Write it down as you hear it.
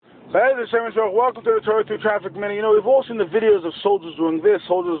Welcome to the Torah 2 Traffic Minute. You know, we've all seen the videos of soldiers doing this,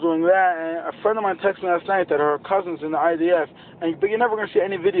 soldiers doing that, and a friend of mine texted me last night that her cousin's in the IDF, but you're never going to see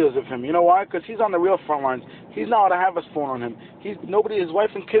any videos of him. You know why? Because he's on the real front lines. He's not allowed to have his phone on him. His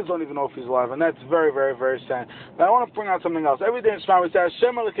wife and kids don't even know if he's alive, and that's very, very, very sad. But I want to bring out something else. Every day in Shema we say,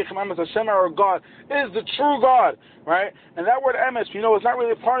 Hashem Elokeichem Emes, Hashem our God is the true God, right? And that word Emes, you know, it's not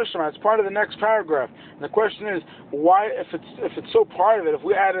really part of Shema, it's part of the next paragraph. And the question is, why, if it's so part of it, if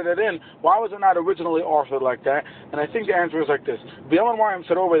we added it in, why was it not originally authored like that? And I think the answer is like this. B'Yaman Mariam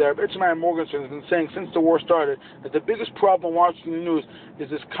said over there, Itzmai Morgenstern has been saying since the war started that the biggest problem watching the news is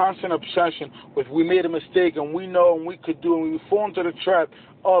this constant obsession with we made a mistake and we know and we could do, and we fall into the trap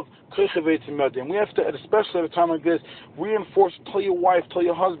of and we have to, especially at a time like this, reinforce, tell your wife, tell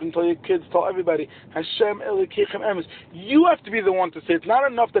your husband, tell your kids, tell everybody, Hashem Elokeichem Emes. You have to be the one to say it. It's not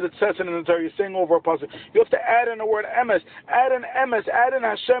enough that it says it in the Torah, you're saying over a puzzle. You have to add in the word Emes, add in Emes, add in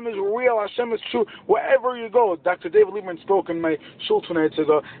Hashem is real, Hashem is true, wherever you go. Dr. David Lieberman spoke in my shul 2 nights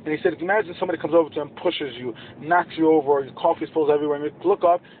ago, and he said, imagine somebody comes over to you and pushes you, knocks you over, your coffee spills everywhere, and you look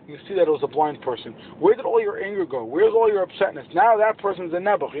up, and you see that it was a blind person. Where did all your anger go? Where's all your upsetness? Now that person's a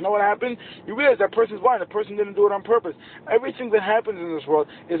nebuch. You know what happened? You realize that person's blind. The person didn't do it on purpose. Everything that happens in this world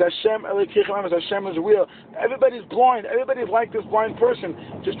is Hashem Elokeichem Emes. Hashem is real. Everybody's blind. Everybody's like this blind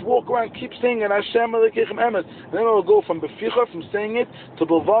person. Just walk around, keep saying it, Hashem Elokeichem Emes. And then it'll go from beficha, from saying it, to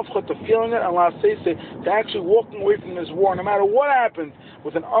bevavcha, to feeling it, and la'aseh, to actually walking away from this war, no matter what happens,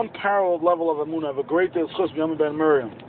 with an unparalleled level of emunah. Have a great day. B'Yamin Ben Miriam.